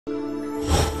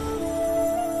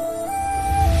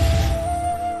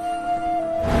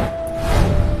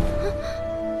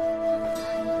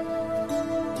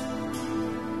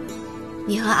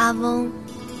你和阿翁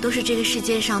都是这个世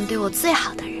界上对我最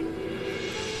好的人。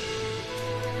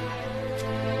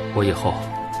我以后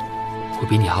会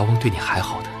比你阿翁对你还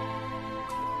好的。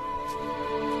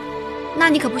那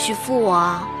你可不许负我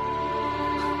啊！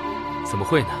怎么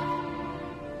会呢？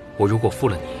我如果负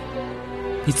了你，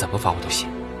你怎么罚我都行。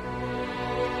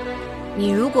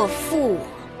你如果负我，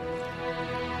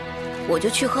我就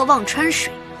去喝忘川水，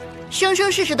生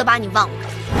生世世都把你忘了。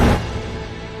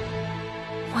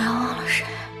我要忘了谁？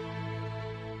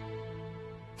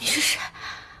你是谁？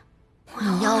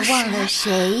你要忘了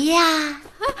谁呀？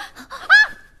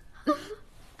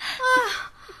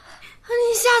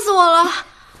你吓死我了！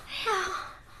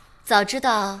早知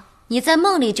道你在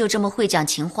梦里就这么会讲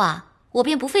情话，我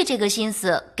便不费这个心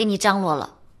思给你张罗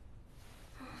了。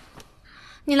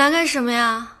你来干什么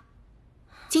呀？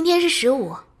今天是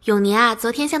15，永宁啊，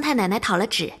昨天向太奶奶讨了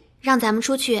旨，让咱们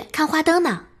出去看花灯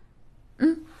呢。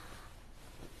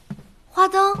花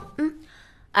灯？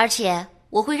而且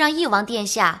我会让翼王殿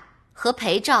下和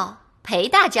裴昭、裴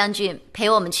大将军陪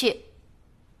我们去。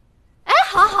哎，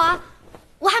好啊好啊，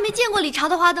我还没见过李朝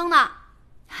的花灯呢。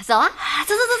走啊，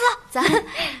走。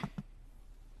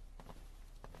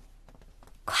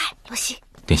快，罗西。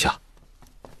殿下。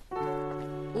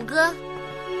五哥。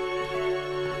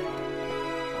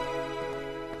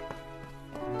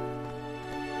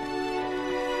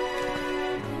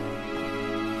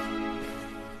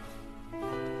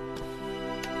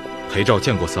裴昭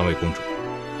见过3位公主。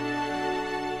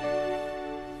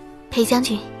裴将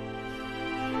军，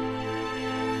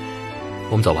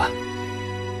我们走吧。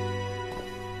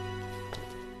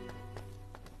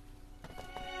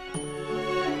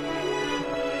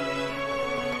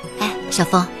哎，小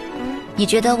枫，你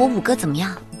觉得我五哥怎么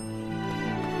样？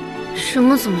什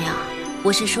么怎么样？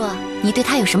我是说，你对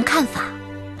他有什么看法？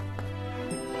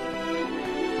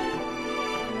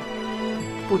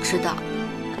不知道。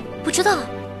不知道？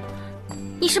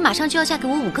你是马上就要嫁给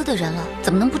我五哥的人了，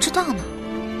怎么能不知道呢？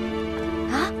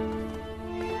啊？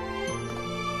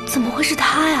怎么会是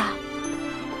他呀？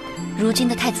如今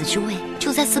的太子之位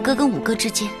就在4哥跟5哥之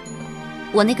间。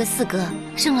我那个4哥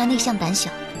生来内向胆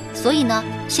小，所以呢，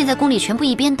现在宫里全部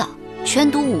一边倒，全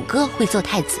赌5哥会做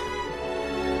太子。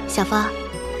小枫，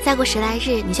再过10来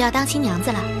日你就要当亲娘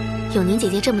子了。永宁姐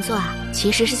姐这么做啊，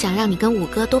其实是想让你跟5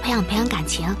哥多培养感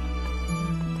情。